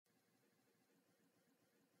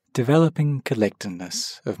Developing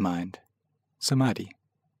collectedness of mind, Samadhi.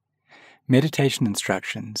 Meditation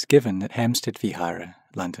instructions given at Hampstead Vihara,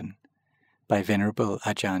 London, by Venerable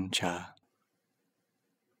Ajahn Chah.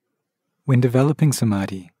 When developing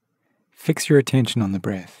Samadhi, fix your attention on the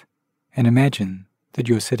breath and imagine that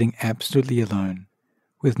you are sitting absolutely alone,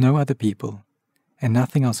 with no other people and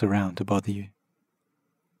nothing else around to bother you.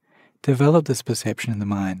 Develop this perception in the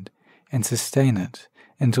mind and sustain it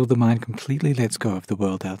until the mind completely lets go of the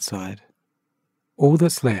world outside. All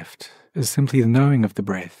that's left is simply the knowing of the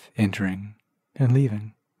breath entering and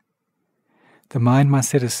leaving. The mind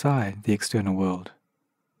must set aside the external world.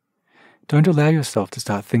 Don't allow yourself to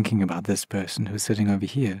start thinking about this person who's sitting over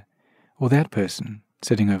here, or that person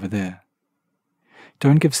sitting over there.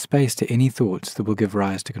 Don't give space to any thoughts that will give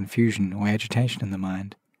rise to confusion or agitation in the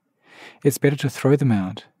mind. It's better to throw them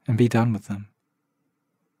out and be done with them.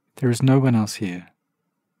 There is no one else here.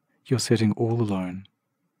 You're sitting all alone.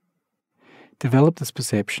 Develop this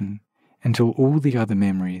perception until all the other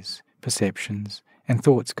memories, perceptions, and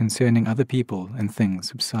thoughts concerning other people and things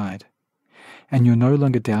subside, and you're no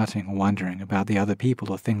longer doubting or wondering about the other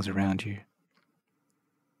people or things around you.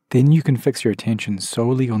 Then you can fix your attention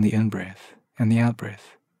solely on the in-breath and the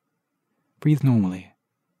out-breath. Breathe normally.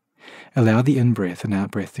 Allow the in-breath and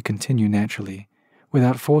out-breath to continue naturally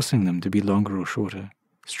without forcing them to be longer or shorter,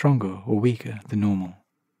 stronger or weaker than normal.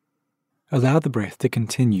 Allow the breath to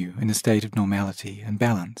continue in a state of normality and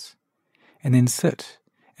balance, and then sit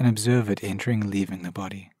and observe it entering and leaving the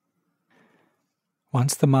body.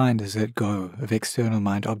 Once the mind has let go of external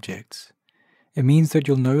mind objects, it means that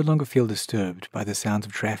you'll no longer feel disturbed by the sounds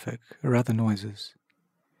of traffic or other noises.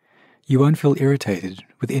 You won't feel irritated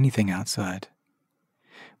with anything outside.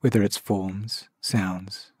 Whether it's forms,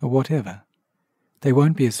 sounds, or whatever, they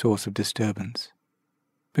won't be a source of disturbance,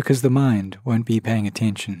 because the mind won't be paying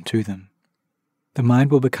attention to them. The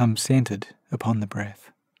mind will become centered upon the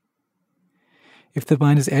breath. If the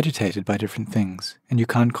mind is agitated by different things and you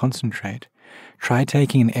can't concentrate, try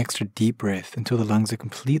taking an extra deep breath until the lungs are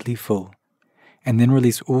completely full, and then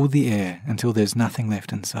release all the air until there's nothing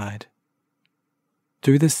left inside.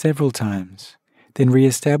 Do this several times, then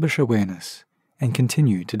re-establish awareness and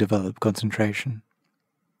continue to develop concentration.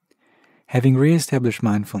 Having re-established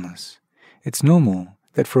mindfulness, it's normal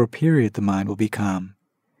that for a period the mind will be calm,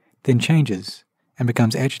 then changes and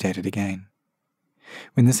becomes agitated again.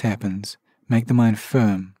 When this happens, make the mind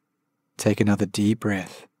firm, take another deep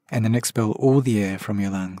breath, and then expel all the air from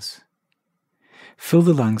your lungs. Fill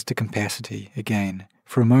the lungs to capacity again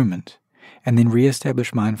for a moment, and then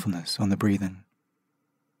re-establish mindfulness on the breathing.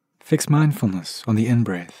 Fix mindfulness on the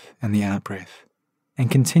in-breath and the out-breath,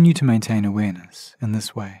 and continue to maintain awareness in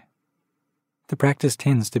this way. The practice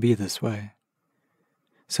tends to be this way,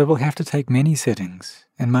 so it will have to take many sittings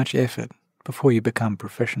and much effort before you become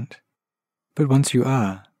proficient. But once you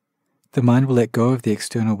are, the mind will let go of the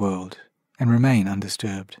external world and remain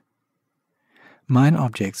undisturbed. Mind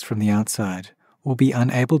objects from the outside will be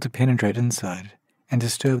unable to penetrate inside and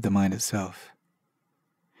disturb the mind itself.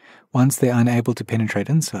 Once they're unable to penetrate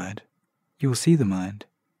inside, you will see the mind.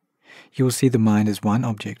 You will see the mind as one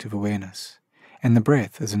object of awareness, and the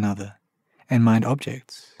breath as another, and mind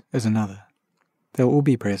objects as another. They'll all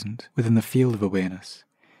be present within the field of awareness,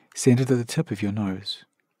 centered at the tip of your nose.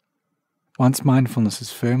 Once mindfulness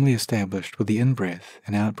is firmly established with the in-breath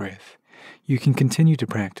and out-breath, you can continue to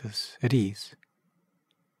practice at ease.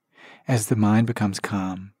 As the mind becomes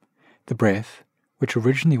calm, the breath, which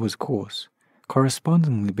originally was coarse,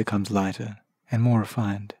 correspondingly becomes lighter and more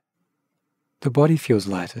refined. The body feels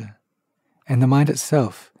lighter, and the mind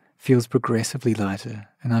itself feels progressively lighter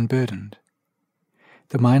and unburdened.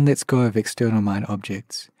 The mind lets go of external mind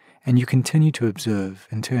objects, and you continue to observe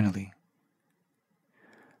internally.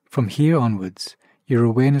 From here onwards, your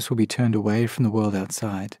awareness will be turned away from the world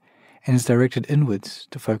outside and is directed inwards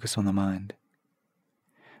to focus on the mind.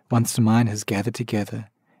 Once the mind has gathered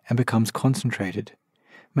together and becomes concentrated,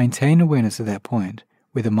 maintain awareness at that point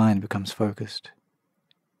where the mind becomes focused.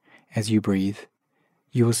 As you breathe,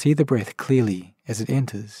 you will see the breath clearly as it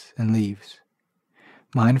enters and leaves.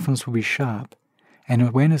 Mindfulness will be sharp, and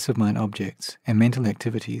awareness of mind objects and mental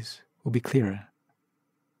activities will be clearer.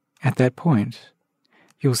 At that point,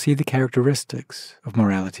 you'll see the characteristics of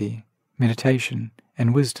morality, meditation,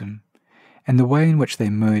 and wisdom, and the way in which they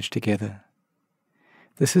merge together.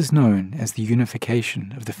 This is known as the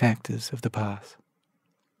unification of the factors of the path.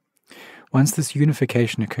 Once this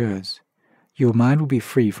unification occurs, your mind will be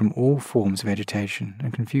free from all forms of agitation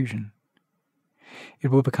and confusion. It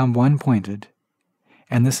will become one-pointed,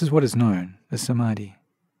 and this is what is known as Samadhi.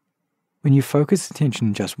 When you focus attention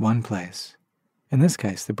in just one place, in this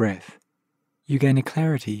case the breath, you gain a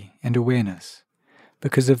clarity and awareness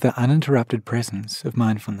because of the uninterrupted presence of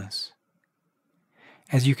mindfulness.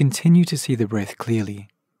 As you continue to see the breath clearly,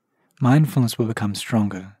 mindfulness will become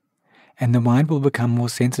stronger, and the mind will become more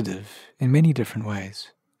sensitive in many different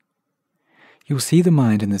ways. You'll see the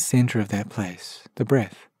mind in the center of that place, the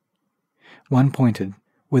breath, one pointed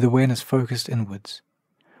with awareness focused inwards,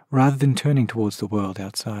 rather than turning towards the world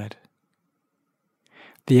outside.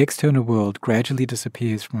 The external world gradually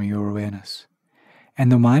disappears from your awareness, and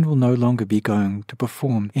the mind will no longer be going to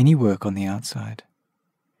perform any work on the outside.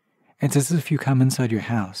 It's as if you come inside your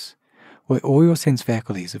house, where all your sense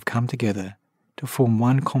faculties have come together to form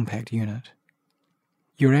one compact unit.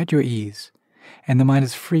 You're at your ease, and the mind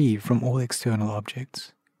is free from all external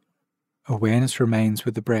objects. Awareness remains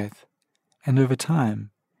with the breath, and over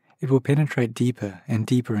time, it will penetrate deeper and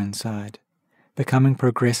deeper inside, becoming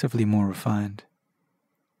progressively more refined.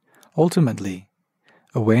 Ultimately,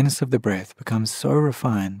 awareness of the breath becomes so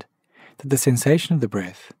refined that the sensation of the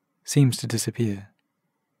breath seems to disappear.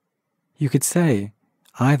 You could say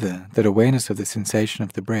either that awareness of the sensation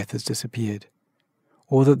of the breath has disappeared,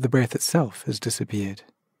 or that the breath itself has disappeared.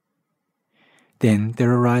 Then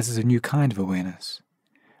there arises a new kind of awareness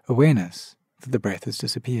that the breath has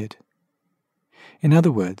disappeared. In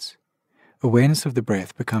other words, awareness of the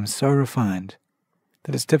breath becomes so refined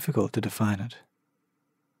that it's difficult to define it.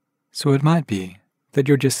 So it might be that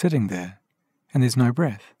you're just sitting there and there's no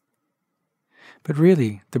breath. But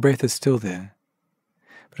really, the breath is still there.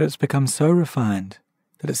 But it's become so refined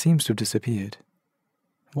that it seems to have disappeared.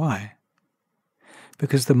 Why?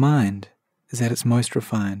 Because the mind is at its most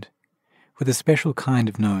refined, with a special kind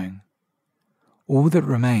of knowing. All that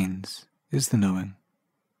remains is the knowing.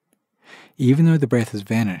 Even though the breath has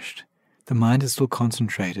vanished, the mind is still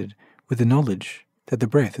concentrated with the knowledge that the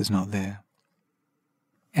breath is not there.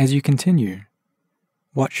 As you continue,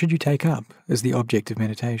 what should you take up as the object of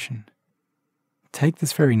meditation? Take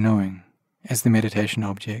this very knowing as the meditation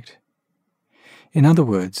object. In other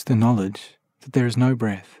words, the knowledge that there is no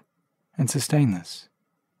breath, and sustain this.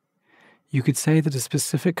 You could say that a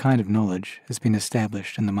specific kind of knowledge has been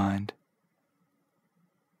established in the mind.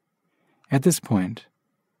 At this point,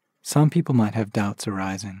 some people might have doubts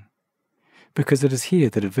arising, because it is here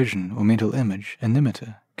that a vision or mental image, a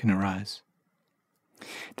nimitta, can arise.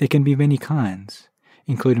 There can be many kinds,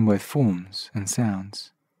 including both forms and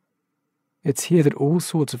sounds. It's here that all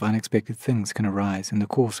sorts of unexpected things can arise in the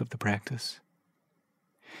course of the practice.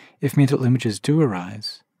 If mental images do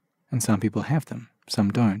arise, and some people have them, some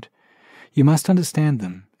don't, you must understand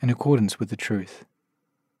them in accordance with the truth.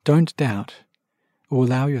 Don't doubt or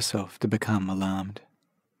allow yourself to become alarmed.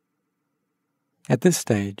 At this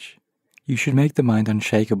stage, you should make the mind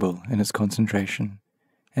unshakable in its concentration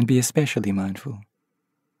and be especially mindful.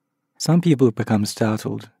 Some people become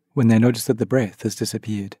startled when they notice that the breath has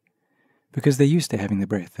disappeared, because they're used to having the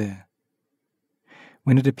breath there.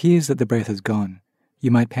 When it appears that the breath is gone, you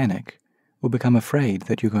might panic or become afraid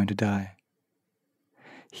that you're going to die.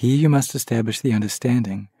 Here you must establish the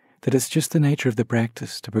understanding that it's just the nature of the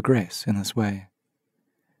practice to progress in this way.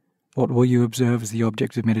 What will you observe as the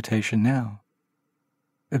object of meditation now?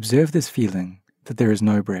 Observe this feeling that there is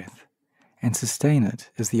no breath, and sustain it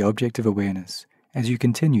as the object of awareness as you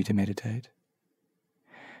continue to meditate.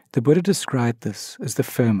 The Buddha described this as the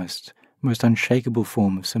firmest, most unshakable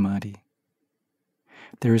form of samadhi.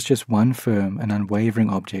 There is just one firm and unwavering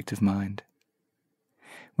object of mind.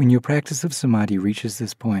 When your practice of samadhi reaches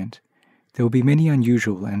this point, there will be many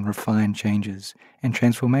unusual and refined changes and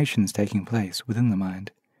transformations taking place within the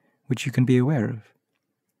mind, which you can be aware of.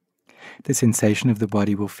 The sensation of the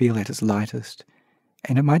body will feel at its lightest,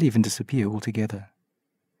 and it might even disappear altogether.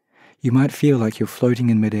 You might feel like you're floating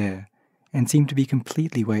in midair and seem to be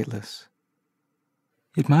completely weightless.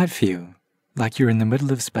 It might feel like you're in the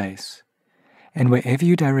middle of space, and wherever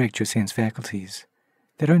you direct your sense faculties,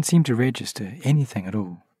 they don't seem to register anything at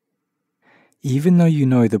all. Even though you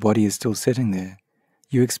know the body is still sitting there,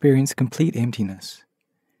 you experience complete emptiness.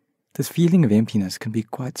 This feeling of emptiness can be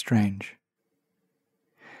quite strange.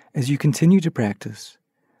 As you continue to practice,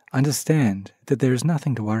 understand that there is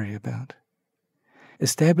nothing to worry about.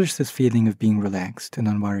 Establish this feeling of being relaxed and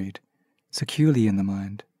unworried, securely in the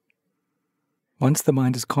mind. Once the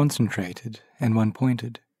mind is concentrated and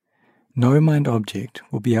one-pointed, no mind object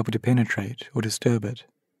will be able to penetrate or disturb it,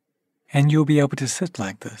 and you'll be able to sit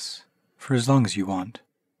like this for as long as you want.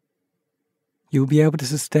 You'll be able to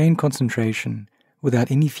sustain concentration without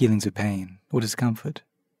any feelings of pain or discomfort.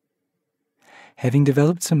 Having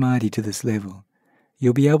developed samadhi to this level,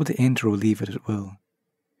 you'll be able to enter or leave it at will.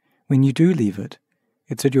 When you do leave it,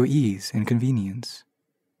 it's at your ease and convenience.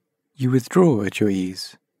 You withdraw at your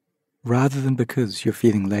ease. rather than because you're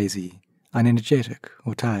feeling lazy, unenergetic,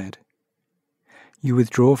 or tired. You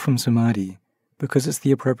withdraw from Samadhi because it's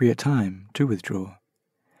the appropriate time to withdraw,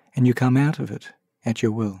 and you come out of it at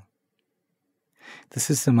your will. This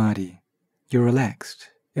is Samadhi. You're relaxed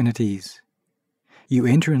and at ease. You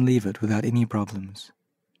enter and leave it without any problems.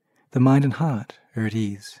 The mind and heart are at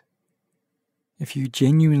ease. If you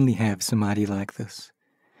genuinely have Samadhi like this,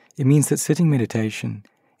 it means that sitting meditation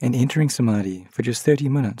and entering Samadhi for just 30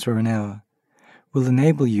 minutes or an hour will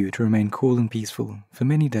enable you to remain cool and peaceful for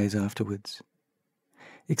many days afterwards.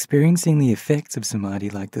 Experiencing the effects of Samadhi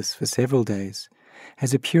like this for several days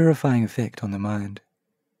has a purifying effect on the mind.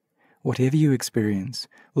 Whatever you experience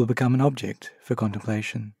will become an object for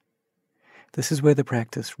contemplation. This is where the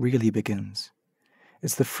practice really begins.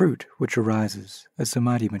 It's the fruit which arises as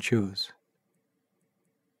Samadhi matures.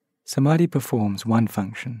 Samadhi performs one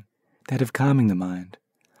function, that of calming the mind,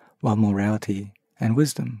 while morality and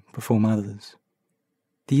wisdom perform others.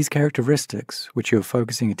 These characteristics which you are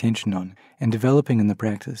focusing attention on and developing in the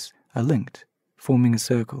practice are linked, forming a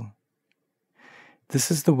circle. This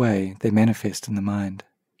is the way they manifest in the mind.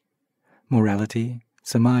 Morality,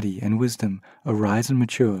 Samadhi, and wisdom arise and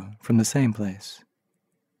mature from the same place.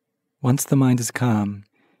 Once the mind is calm,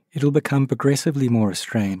 it will become progressively more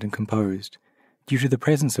restrained and composed due to the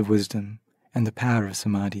presence of wisdom and the power of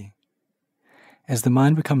Samadhi. As the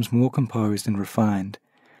mind becomes more composed and refined,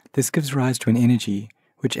 this gives rise to an energy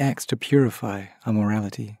which acts to purify our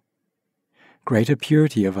morality. Greater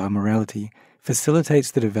purity of our morality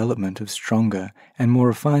facilitates the development of stronger and more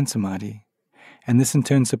refined Samadhi, and this in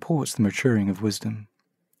turn supports the maturing of wisdom.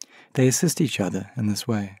 They assist each other in this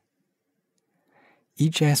way.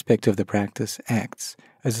 Each aspect of the practice acts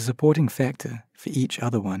as a supporting factor for each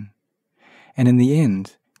other one, and in the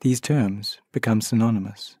end, these terms become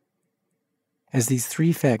synonymous. As these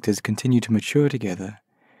three factors continue to mature together,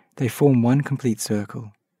 they form one complete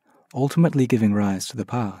circle, ultimately giving rise to the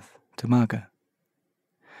path, to Magga.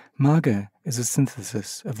 Magga is a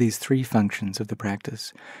synthesis of these three functions of the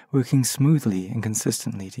practice, working smoothly and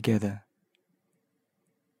consistently together.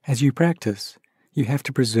 As you practice, you have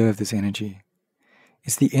to preserve this energy.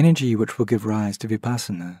 It's the energy which will give rise to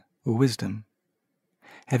vipassana, or wisdom.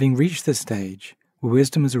 Having reached this stage, where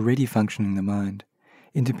wisdom is already functioning in the mind,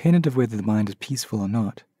 independent of whether the mind is peaceful or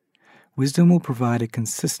not, wisdom will provide a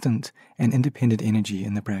consistent and independent energy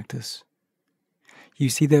in the practice. You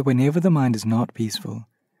see that whenever the mind is not peaceful,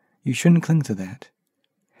 you shouldn't cling to that.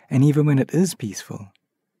 And even when it is peaceful,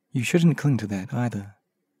 you shouldn't cling to that either.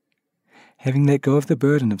 Having let go of the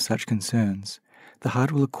burden of such concerns, the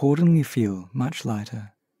heart will accordingly feel much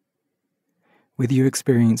lighter. Whether you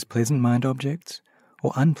experience pleasant mind objects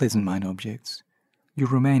or unpleasant mind objects, you'll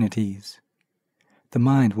remain at ease. The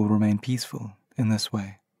mind will remain peaceful in this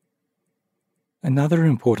way. Another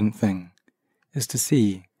important thing is to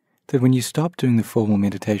see that when you stop doing the formal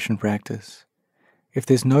meditation practice, if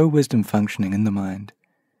there's no wisdom functioning in the mind,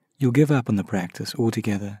 you'll give up on the practice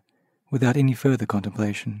altogether without any further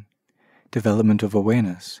contemplation, development of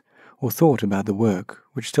awareness, or thought about the work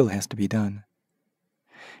which still has to be done.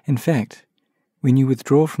 In fact, when you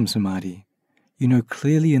withdraw from Samadhi, you know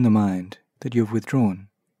clearly in the mind that you have withdrawn.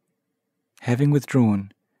 Having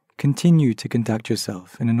withdrawn, continue to conduct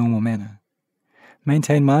yourself in a normal manner.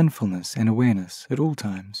 Maintain mindfulness and awareness at all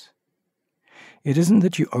times. It isn't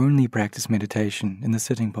that you only practice meditation in the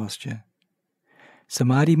sitting posture.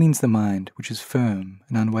 Samadhi means the mind which is firm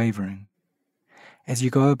and unwavering. As you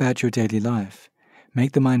go about your daily life,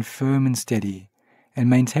 make the mind firm and steady, and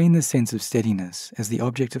maintain this sense of steadiness as the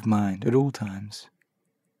object of mind at all times.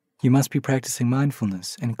 You must be practicing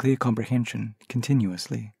mindfulness and clear comprehension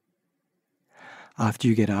continuously. After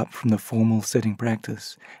you get up from the formal sitting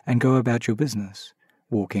practice and go about your business,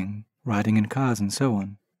 walking, riding in cars and so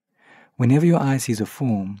on, whenever your eye sees a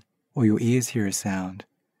form or your ears hear a sound,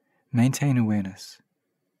 maintain awareness.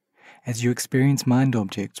 As you experience mind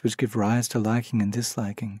objects which give rise to liking and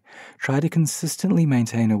disliking, try to consistently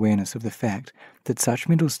maintain awareness of the fact that such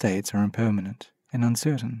mental states are impermanent and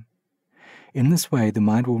uncertain. In this way, the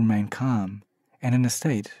mind will remain calm and in a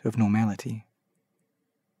state of normality.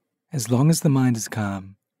 As long as the mind is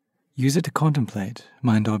calm, use it to contemplate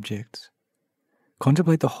mind objects.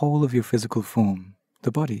 Contemplate the whole of your physical form,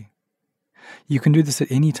 the body. You can do this at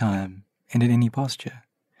any time and in any posture,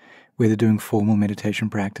 whether doing formal meditation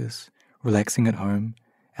practice, relaxing at home,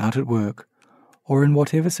 out at work, or in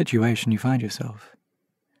whatever situation you find yourself.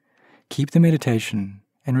 Keep the meditation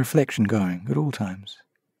and reflection going at all times.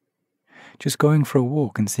 Just going for a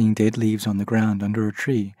walk and seeing dead leaves on the ground under a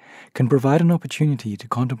tree can provide an opportunity to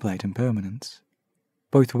contemplate impermanence.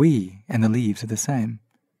 Both we and the leaves are the same.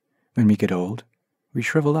 When we get old, we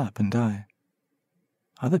shrivel up and die.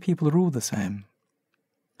 Other people are all the same.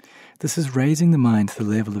 This is raising the mind to the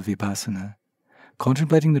level of vipassana,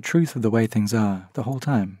 contemplating the truth of the way things are the whole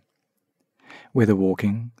time. Whether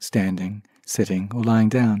walking, standing, sitting, or lying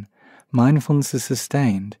down, mindfulness is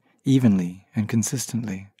sustained evenly and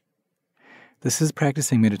consistently. This is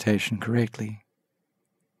practicing meditation correctly.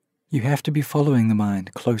 You have to be following the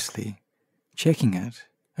mind closely, checking it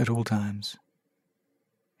at all times.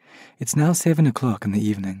 It's now 7 o'clock in the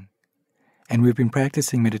evening, and we've been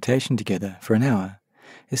practicing meditation together for an hour,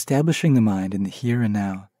 establishing the mind in the here and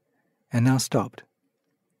now stopped.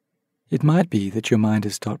 It might be that your mind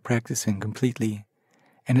has stopped practicing completely,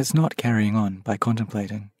 and it's not carrying on by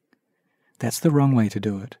contemplating. That's the wrong way to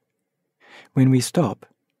do it. When we stop,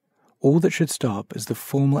 all that should stop is the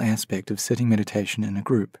formal aspect of sitting meditation in a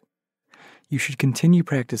group. You should continue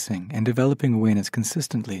practicing and developing awareness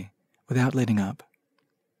consistently without letting up.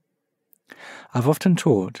 I've often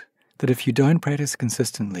taught that if you don't practice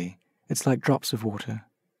consistently, it's like drops of water.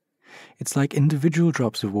 It's like individual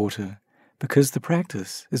drops of water because the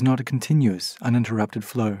practice is not a continuous, uninterrupted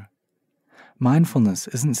flow. Mindfulness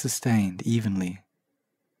isn't sustained evenly.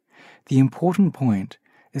 The important point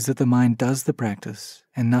is that the mind does the practice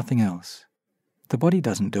and nothing else. The body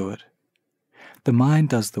doesn't do it. The mind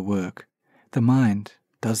does the work. The mind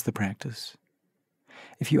does the practice.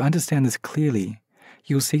 If you understand this clearly,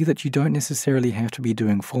 you'll see that you don't necessarily have to be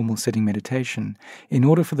doing formal sitting meditation in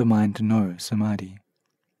order for the mind to know Samadhi.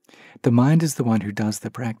 The mind is the one who does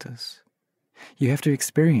the practice. You have to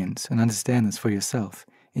experience and understand this for yourself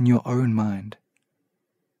in your own mind.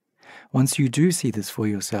 Once you do see this for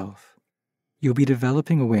yourself, you'll be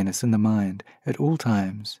developing awareness in the mind at all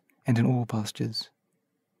times and in all postures.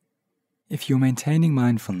 If you're maintaining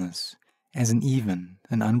mindfulness as an even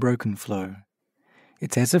and unbroken flow,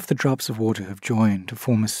 it's as if the drops of water have joined to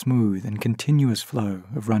form a smooth and continuous flow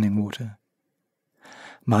of running water.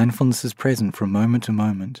 Mindfulness is present from moment to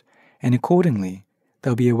moment, and accordingly,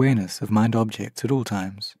 there'll be awareness of mind objects at all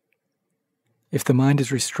times. If the mind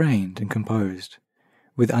is restrained and composed,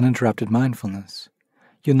 with uninterrupted mindfulness,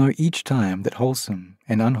 you'll know each time that wholesome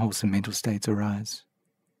and unwholesome mental states arise.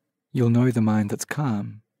 You'll know the mind that's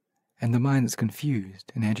calm and the mind that's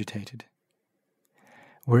confused and agitated.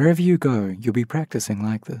 Wherever you go, you'll be practicing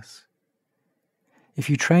like this. If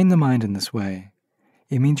you train the mind in this way,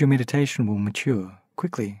 it means your meditation will mature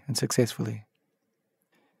quickly and successfully.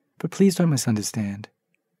 But please don't misunderstand.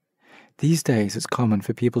 These days it's common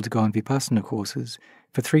for people to go on vipassana courses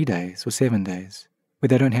for 3 days or 7 days, where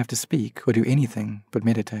they don't have to speak or do anything but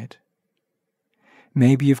meditate.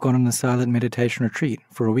 Maybe you've gone on a silent meditation retreat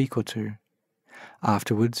for a week or 2,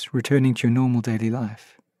 afterwards returning to your normal daily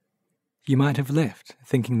life. You might have left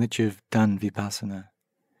thinking that you've done vipassana,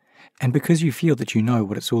 and because you feel that you know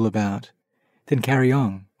what it's all about, then carry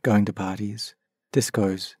on going to parties,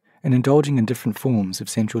 discos, and indulging in different forms of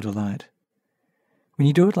sensual delight. When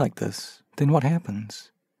you do it like this, then what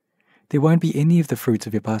happens? There won't be any of the fruits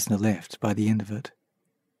of vipassana left by the end of it.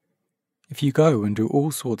 If you go and do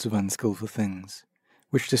all sorts of unskillful things,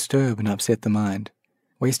 which disturb and upset the mind,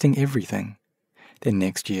 wasting everything, then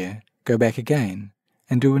next year go back again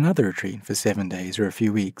and do another retreat for 7 days or a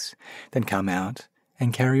few weeks, then come out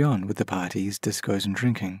and carry on with the parties, discos, and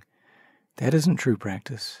drinking, that isn't true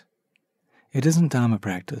practice. It isn't Dhamma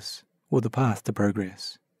practice or the path to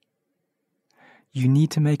progress. You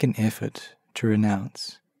need to make an effort to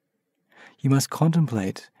renounce. You must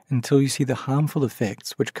contemplate until you see the harmful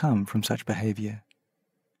effects which come from such behavior.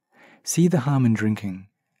 See the harm in drinking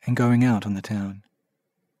and going out on the town.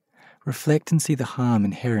 Reflect and see the harm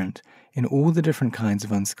inherent in all the different kinds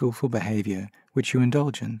of unskillful behavior which you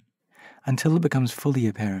indulge in, until it becomes fully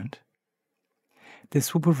apparent.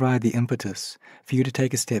 This will provide the impetus for you to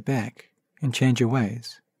take a step back and change your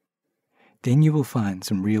ways. Then you will find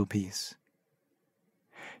some real peace.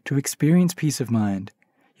 To experience peace of mind,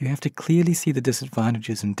 you have to clearly see the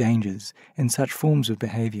disadvantages and dangers in such forms of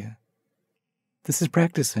behavior. This is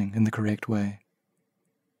practicing in the correct way.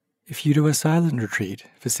 If you do a silent retreat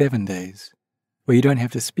for 7 days, where you don't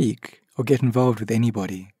have to speak or get involved with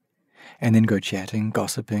anybody, and then go chatting,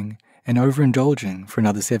 gossiping, and overindulging for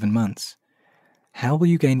another 7 months, how will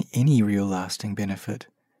you gain any real lasting benefit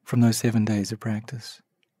from those 7 days of practice?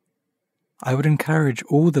 I would encourage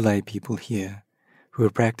all the lay people here who are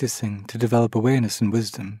practicing to develop awareness and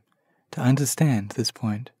wisdom to understand this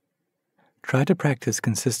point. Try to practice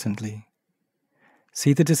consistently.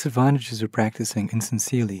 See the disadvantages of practicing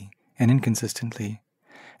insincerely and inconsistently,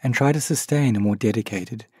 and try to sustain a more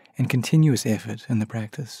dedicated and continuous effort in the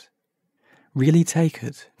practice. Really take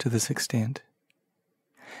it to this extent.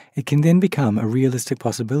 It can then become a realistic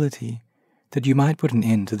possibility that you might put an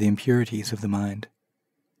end to the impurities of the mind.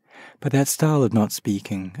 But that style of not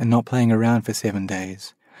speaking and not playing around for 7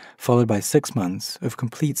 days, followed by 6 months of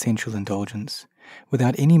complete sensual indulgence,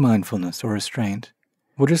 without any mindfulness or restraint,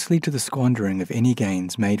 will just lead to the squandering of any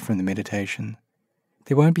gains made from the meditation.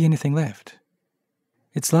 There won't be anything left.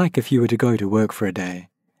 It's like if you were to go to work for a day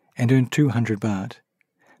and earn 200 baht,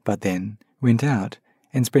 but then went out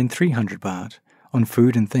and spent 300 baht on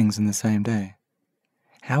food and things in the same day.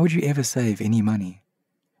 How would you ever save any money?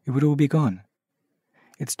 It would all be gone.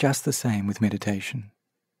 It's just the same with meditation.